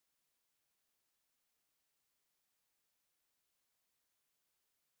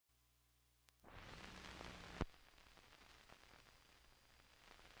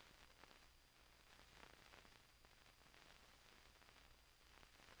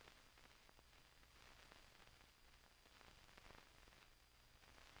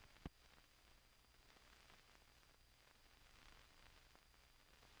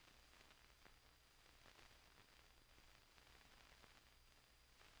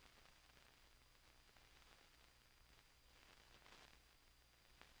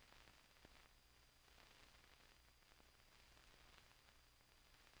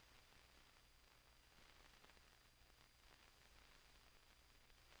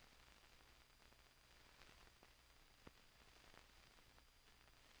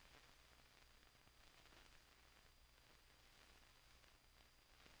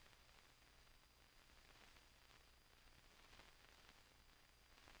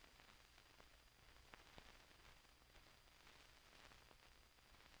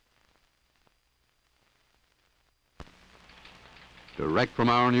Direct from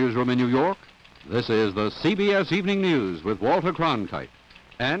our newsroom in New York, this is the CBS Evening News with Walter Cronkite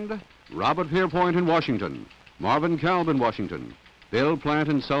and Robert Viewpoint in Washington, Marvin Kalb in Washington, Bill Plant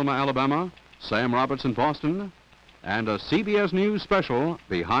in Selma, Alabama, Sam Roberts in Boston, and a CBS News special,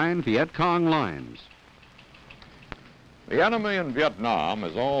 Behind Viet Cong Lines. The enemy in Vietnam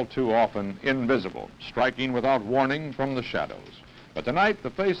is all too often invisible, striking without warning from the shadows. But tonight,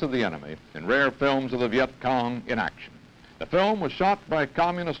 the face of the enemy in rare films of the Viet Cong in action. The film was shot by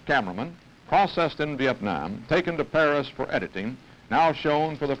communist cameramen, processed in Vietnam, taken to Paris for editing, now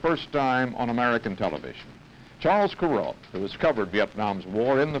shown for the first time on American television. Charles Kuralt, who has covered Vietnam's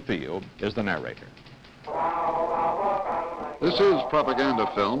war in the field, is the narrator. This is propaganda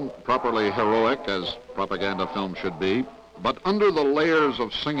film, properly heroic as propaganda film should be. But under the layers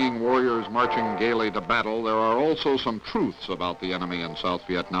of singing warriors marching gaily to battle, there are also some truths about the enemy in South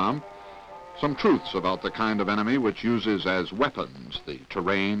Vietnam. Some truths about the kind of enemy which uses as weapons the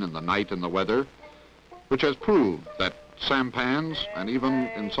terrain and the night and the weather, which has proved that sampans and even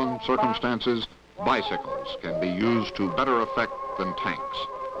in some circumstances bicycles can be used to better effect than tanks.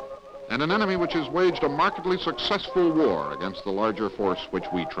 And an enemy which has waged a markedly successful war against the larger force which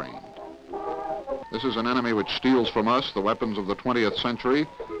we trained. This is an enemy which steals from us the weapons of the 20th century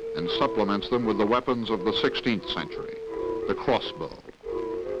and supplements them with the weapons of the 16th century, the crossbow.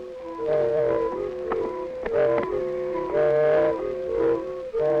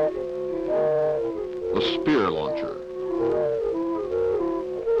 The spear launcher.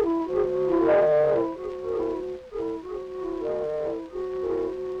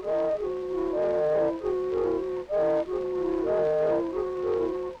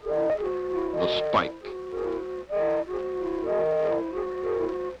 The spike.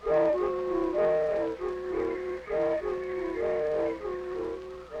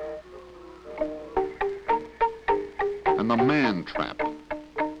 And the man trap.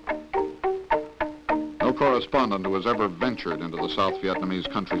 No correspondent who has ever ventured into the South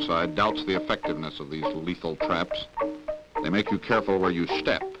Vietnamese countryside doubts the effectiveness of these lethal traps. They make you careful where you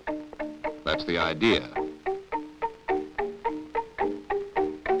step. That's the idea.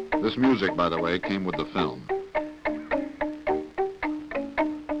 This music, by the way, came with the film.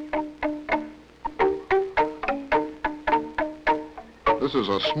 This is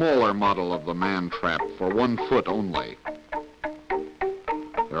a smaller model of the man trap for 1 foot only.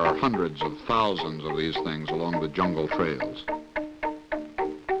 There are hundreds of thousands of these things along the jungle trails.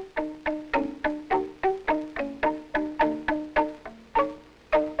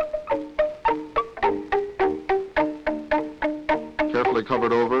 Carefully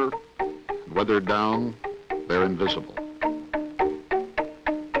covered over, weathered down, they're invisible.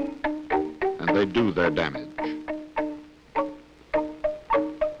 And they do their damage.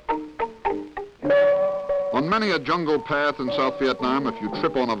 On many a jungle path in South Vietnam, if you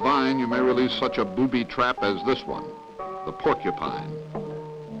trip on a vine, you may release such a booby trap as this one, the porcupine.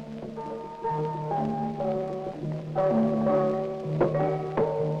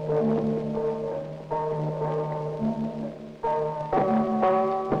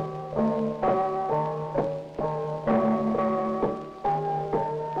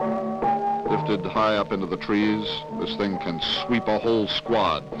 Lifted high up into the trees, this thing can sweep a whole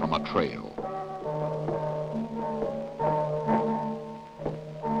squad from a trail.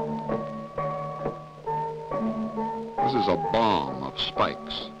 This is a bomb of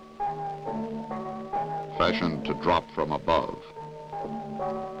spikes, fashioned to drop from above.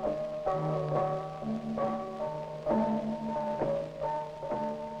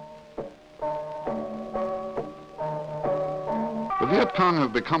 The Viet Cong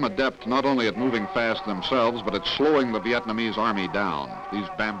have become adept not only at moving fast themselves, but at slowing the Vietnamese army down. These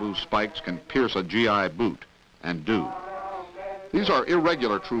bamboo spikes can pierce a GI boot, and do. These are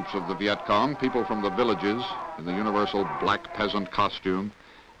irregular troops of the Viet Cong, people from the villages in the universal black peasant costume,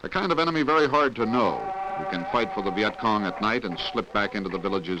 a kind of enemy very hard to know, who can fight for the Viet Cong at night and slip back into the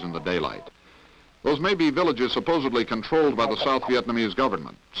villages in the daylight. Those may be villages supposedly controlled by the South Vietnamese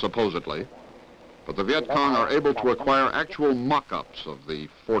government, supposedly, but the Viet Cong are able to acquire actual mock-ups of the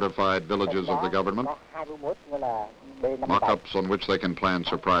fortified villages of the government, mock-ups on which they can plan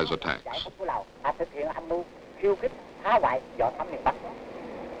surprise attacks.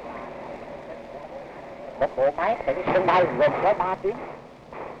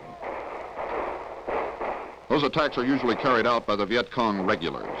 Those attacks are usually carried out by the Viet Cong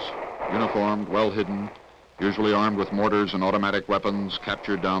regulars, uniformed, well hidden, usually armed with mortars and automatic weapons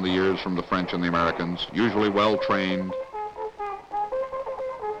captured down the years from the French and the Americans, usually well trained.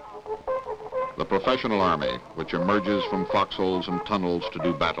 The professional army, which emerges from foxholes and tunnels to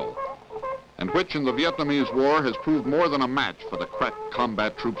do battle. and which in the Vietnamese War has proved more than a match for the crack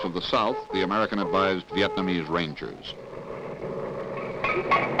combat troops of the South, the American-advised Vietnamese Rangers.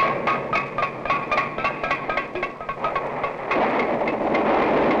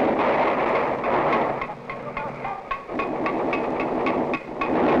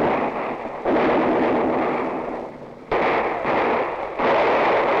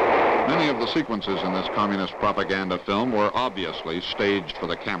 Many of the sequences in this communist propaganda film were obviously staged for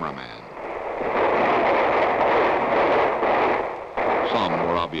the cameraman. Some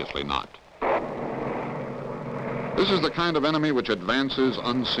were obviously not. This is the kind of enemy which advances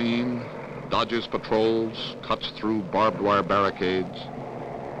unseen, dodges patrols, cuts through barbed wire barricades,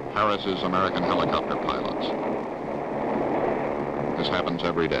 harasses American helicopter pilots. This happens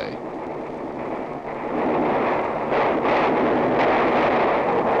every day.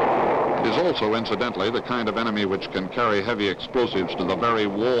 It is also, incidentally, the kind of enemy which can carry heavy explosives to the very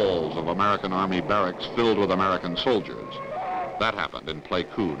walls of American Army barracks filled with American soldiers. That happened in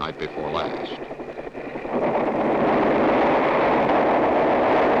Pleiku night before last.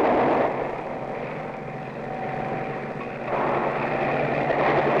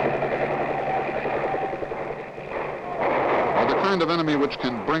 Or the kind of enemy which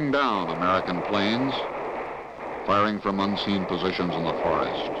can bring down American planes, firing from unseen positions in the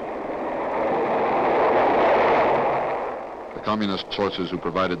forest. The communist sources who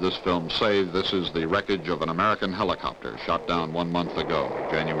provided this film say this is the wreckage of an American helicopter shot down 1 month ago,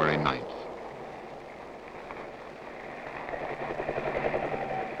 January 9th.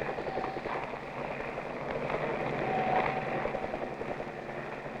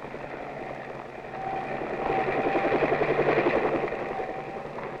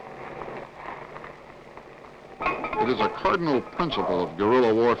 It is a cardinal principle of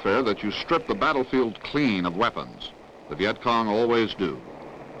guerrilla warfare that you strip the battlefield clean of weapons. The Viet Cong always do.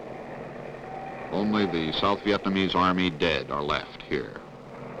 Only the South Vietnamese army dead are left here.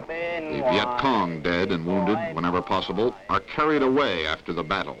 The Viet Cong, dead and wounded whenever possible, are carried away after the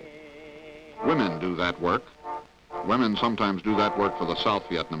battle. Women do that work. Women sometimes do that work for the South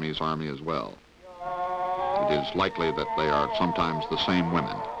Vietnamese army as well. It is likely that they are sometimes the same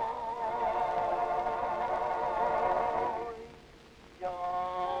women.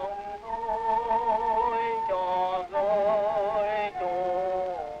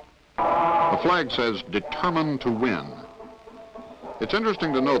 The flag says, "Determined to win." It's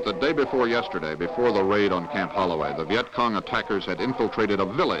interesting to note that day before yesterday, before the raid on Camp Holloway, the Viet Cong attackers had infiltrated a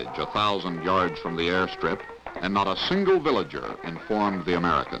village 1,000 yards from the airstrip, and not a single villager informed the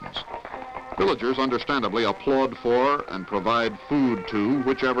Americans. Villagers understandably applaud for and provide food to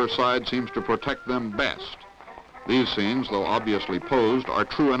whichever side seems to protect them best. These scenes, though obviously posed, are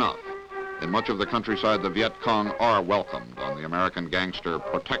true enough. In much of the countryside, the Viet Cong are welcomed on the American gangster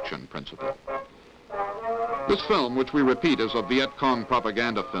protection principle. This film, which we repeat is a Viet Cong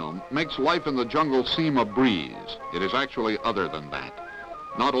propaganda film, makes life in the jungle seem a breeze. It is actually other than that.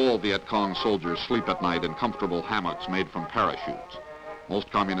 Not all Viet Cong soldiers sleep at night in comfortable hammocks made from parachutes. Most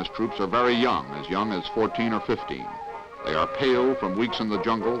communist troops are very young as 14 or 15. They are pale from weeks in the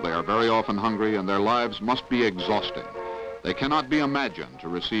jungle, they are very often hungry, and their lives must be exhausting. They cannot be imagined to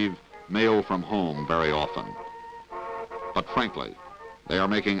receive mail from home very often. But frankly, they are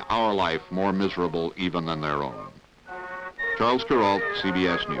making our life more miserable even than their own. Charles Kuralt,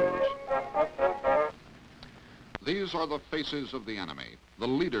 CBS News. These are the faces of the enemy, the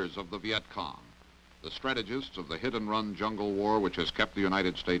leaders of the Viet Cong, the strategists of the hit-and-run jungle war which has kept the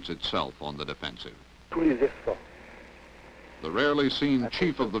United States itself on the defensive. The rarely seen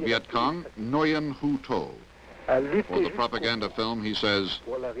chief of the Viet Cong, Nguyen Hu To. For the propaganda film, he says,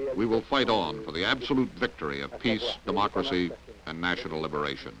 "We will fight on for the absolute victory of peace, democracy, and national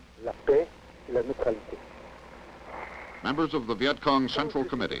liberation." Members of the Viet Cong Central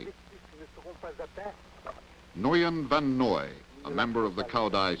Committee. Nguyen Van Noi, a member of the Cao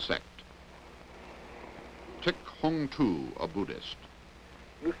Dai sect. Tik Hong Tu, a Buddhist.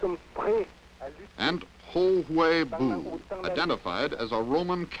 And Ho Hue Bu, identified as a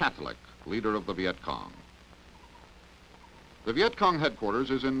Roman Catholic, leader of the Viet Cong. The Viet Cong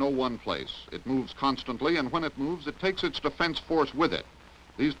headquarters is in no one place. It moves constantly, and when it moves, it takes its defense force with it.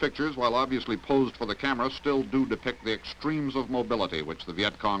 These pictures, while obviously posed for the camera, still do depict the extremes of mobility which the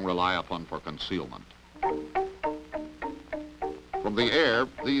Viet Cong rely upon for concealment. From the air,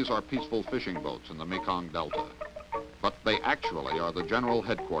 these are peaceful fishing boats in the Mekong Delta. But they actually are the general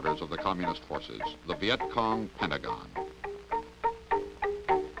headquarters of the communist forces, the Viet Cong Pentagon.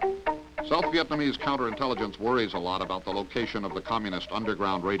 South Vietnamese counterintelligence worries a lot about the location of the communist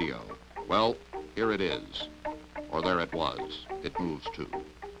underground radio. Well, here it is. Or there it was. It moves too.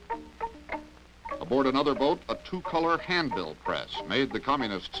 Aboard another boat, a two-color handbill press, made, the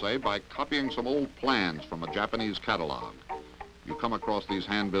communists say, by copying some old plans from a Japanese catalog. You come across these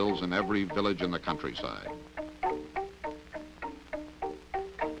handbills in every village in the countryside.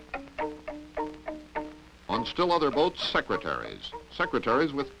 On still other boats, secretaries.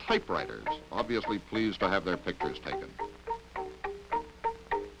 Secretaries with typewriters, obviously pleased to have their pictures taken.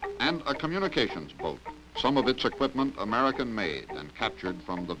 And a communications boat, some of its equipment American-made and captured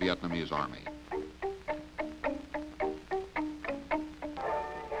from the Vietnamese Army.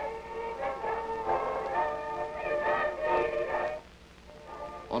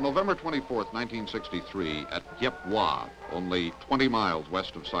 On November 24th, 1963, at Viet Cong, only 20 miles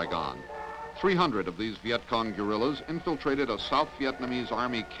west of Saigon, 300 of these Viet Cong guerrillas infiltrated a South Vietnamese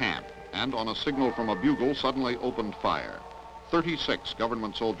Army camp and, on a signal from a bugle, suddenly opened fire. 36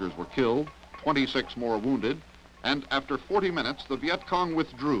 government soldiers were killed, 26 more wounded, and after 40 minutes, the Viet Cong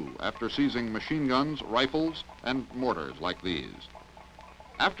withdrew after seizing machine guns, rifles, and mortars like these.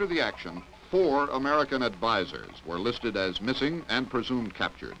 After the action, 4 American advisors were listed as missing and presumed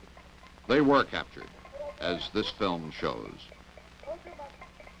captured. They were captured, as this film shows.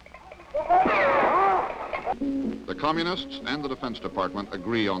 The Communists and the Defense Department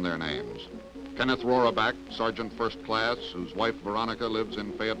agree on their names. Kenneth Roraback, Sergeant First Class, whose wife Veronica lives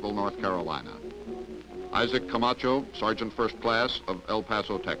in Fayetteville, North Carolina. Isaac Camacho, Sergeant First Class of El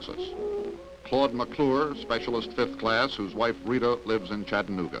Paso, Texas. Claude McClure, Specialist 5th Class, whose wife Rita lives in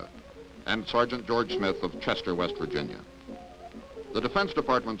Chattanooga. And Sergeant George Smith of Chester, West Virginia. The Defense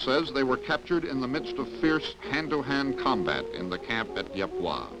Department says they were captured in the midst of fierce hand-to-hand combat in the camp at Viet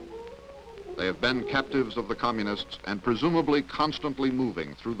Cong. They have been captives of the Communists and presumably constantly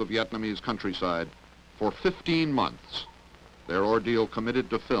moving through the Vietnamese countryside for 15 months. Their ordeal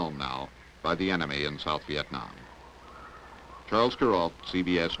committed to film now by the enemy in South Vietnam. Charles Kuralt,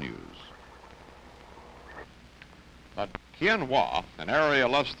 CBS News. At Quien Hoa, an area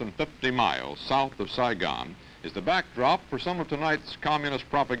less than 50 miles south of Saigon, is the backdrop for some of tonight's communist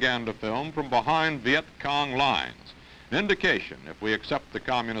propaganda film from behind Viet Cong lines. An indication, if we accept the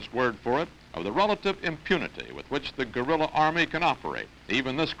communist word for it, of the relative impunity with which the guerrilla army can operate,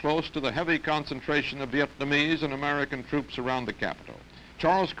 even this close to the heavy concentration of Vietnamese and American troops around the capital.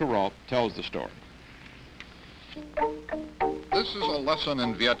 Charles Kuralt tells the story. This is a lesson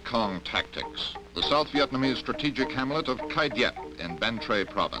in Viet Cong tactics. The South Vietnamese strategic hamlet of Cai Diet in Ban Tre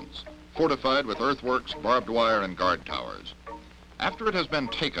province, fortified with earthworks, barbed wire, and guard towers. After it has been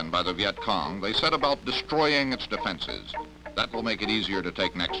taken by the Viet Cong, they set about destroying its defenses. That will make it easier to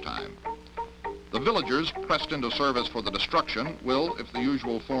take next time. The villagers pressed into service for the destruction will, if the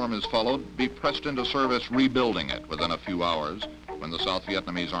usual form is followed, be pressed into service rebuilding it within a few hours when the South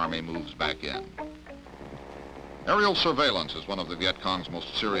Vietnamese Army moves back in. Aerial surveillance is one of the Viet Cong's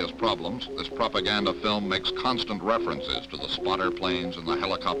most serious problems. This propaganda film makes constant references to the spotter planes and the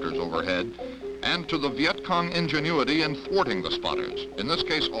helicopters overhead, and to the Viet Cong ingenuity in thwarting the spotters. In this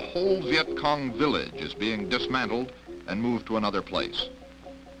case, a whole Viet Cong village is being dismantled and moved to another place.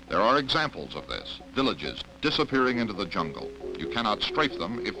 There are examples of this, villages disappearing into the jungle. You cannot strafe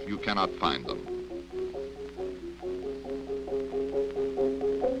them if you cannot find them.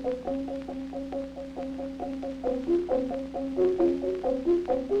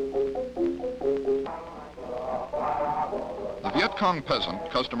 The Viet Cong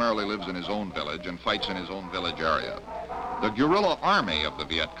peasant customarily lives in his own village and fights in his own village area. The guerrilla army of the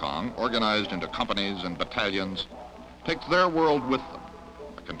Viet Cong, organized into companies and battalions, takes their world with them.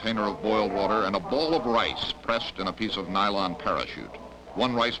 A container of boiled water and a ball of rice pressed in a piece of nylon parachute.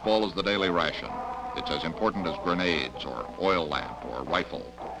 One rice ball is the daily ration. It's as important as grenades or oil lamp or rifle.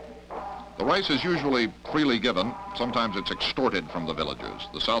 The rice is usually freely given. Sometimes it's extorted from the villagers.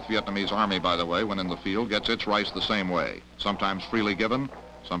 The South Vietnamese Army, by the way, when in the field, gets its rice the same way. Sometimes freely given,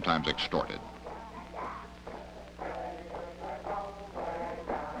 sometimes extorted.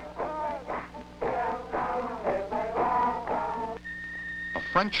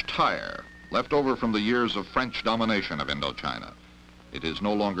 French tire, left over from the years of French domination of Indochina. It is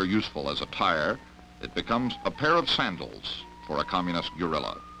no longer useful as a tire. It becomes a pair of sandals for a communist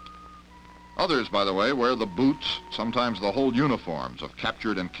guerrilla. Others, by the way, wear the boots, sometimes the whole uniforms of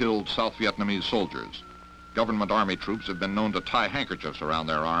captured and killed South Vietnamese soldiers. Government army troops have been known to tie handkerchiefs around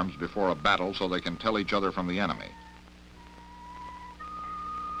their arms before a battle so they can tell each other from the enemy.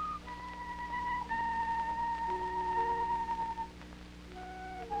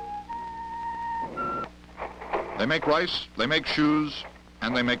 They make rice, they make shoes,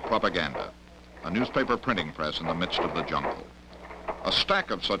 and they make propaganda. A newspaper printing press in the midst of the jungle. A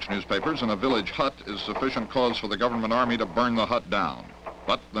stack of such newspapers in a village hut is sufficient cause for the government army to burn the hut down.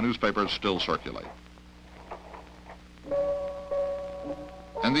 But the newspapers still circulate.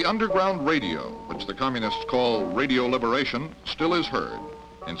 And the underground radio, which the communists call radio liberation, still is heard,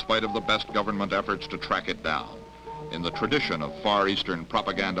 in spite of the best government efforts to track it down. In the tradition of Far Eastern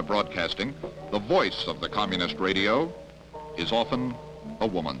propaganda broadcasting, the voice of the communist radio is often a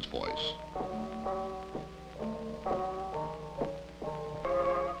woman's voice.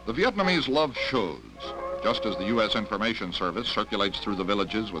 The Vietnamese love shows. Just as the U.S. Information Service circulates through the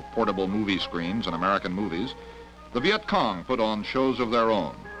villages with portable movie screens and American movies, the Viet Cong put on shows of their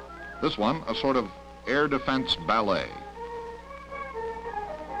own. This one, a sort of air defense ballet.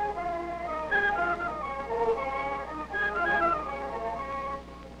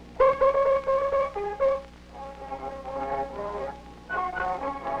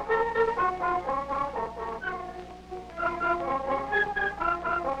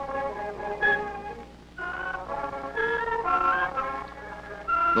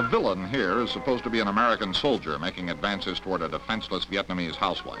 The villain here is supposed to be an American soldier making advances toward a defenseless Vietnamese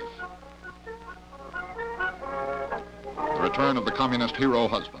housewife. The return of the communist hero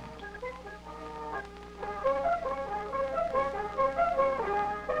husband.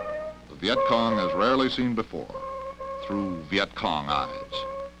 The Viet Cong as rarely seen before, through Viet Cong eyes.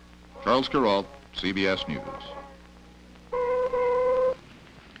 Charles Kuralt, CBS News.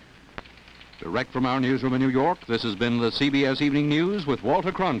 Direct from our newsroom in New York, this has been the CBS Evening News with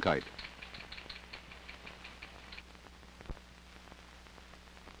Walter Cronkite.